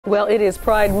Well, it is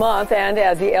Pride Month, and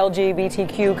as the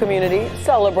LGBTQ community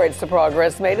celebrates the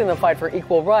progress made in the fight for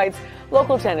equal rights,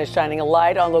 Local 10 is shining a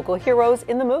light on local heroes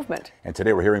in the movement. And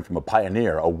today we're hearing from a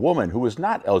pioneer, a woman who was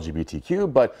not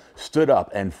LGBTQ, but stood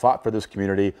up and fought for this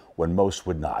community when most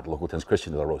would not. Local 10's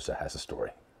Christian De La Rosa has the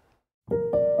story.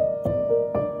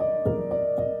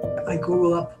 I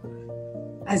grew up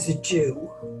as a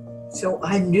Jew, so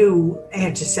I knew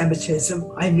anti-Semitism,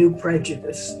 I knew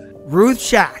prejudice. Ruth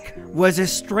Shack was a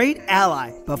straight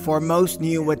ally before most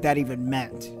knew what that even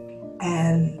meant.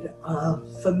 And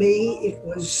for me, it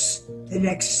was the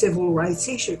next civil rights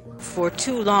issue. For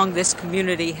too long, this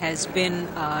community has been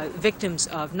victims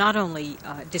of not only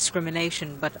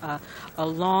discrimination, but a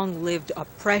long-lived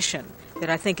oppression that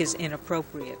I think is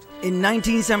inappropriate. In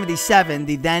 1977,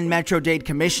 the then Metro-Dade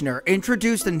Commissioner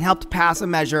introduced and helped pass a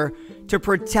measure to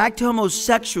protect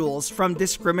homosexuals from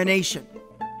discrimination.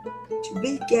 To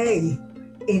be gay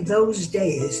in those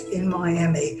days in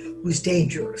Miami was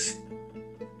dangerous.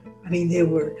 I mean, there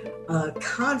were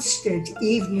constant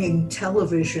evening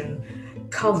television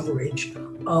coverage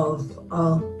of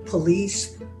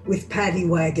police with paddy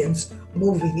wagons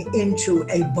moving into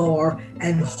a bar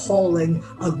and hauling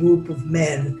a group of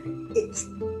men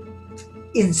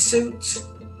in suits,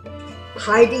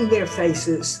 hiding their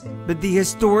faces. But the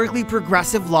historically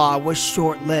progressive law was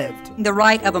short-lived. The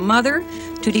right of a mother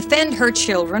to defend her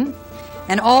children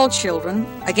and all children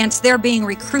against their being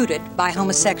recruited by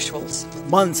homosexuals.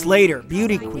 Months later,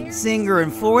 beauty queen, singer,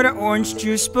 and Florida Orange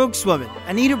Juice spokeswoman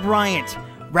Anita Bryant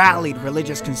rallied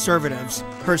religious conservatives.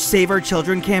 Her Save Our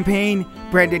Children campaign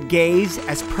branded gays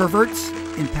as perverts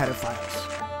and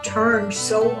pedophiles. Turned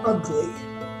so ugly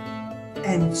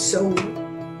and so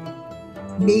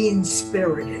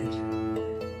mean-spirited,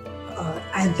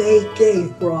 and they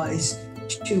gave rise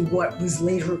to what was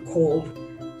later called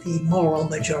the moral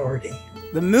majority.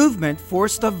 The movement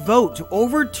forced a vote to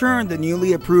overturn the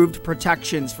newly approved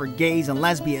protections for gays and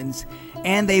lesbians,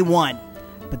 and they won.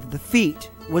 But the defeat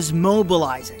was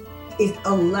mobilizing. It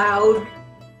allowed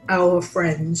our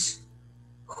friends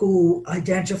who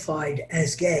identified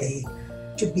as gay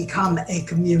to become a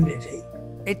community.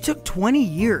 It took 20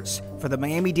 years for the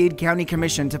Miami-Dade County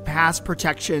Commission to pass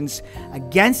protections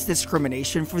against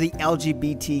discrimination for the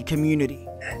LGBT community.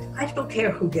 I don't care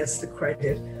who gets the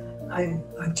credit.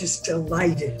 I'm just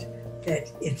delighted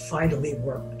that it finally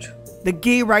worked. The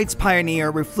gay rights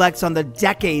pioneer reflects on the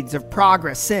decades of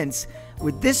progress since,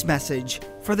 with this message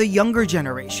for the younger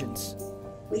generations.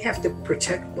 We have to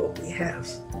protect what we have.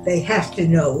 They have to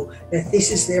know that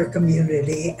this is their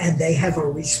community and they have a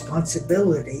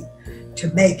responsibility to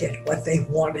make it what they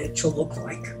want it to look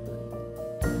like.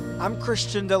 I'm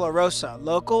Christian De La Rosa,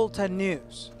 Local 10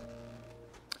 News.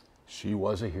 She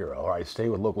was a hero. All right, stay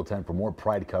with Local 10 for more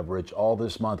Pride coverage all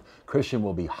this month. Christian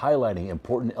will be highlighting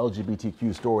important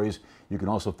LGBTQ stories. You can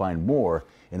also find more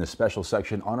in the special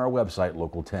section on our website,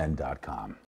 local10.com.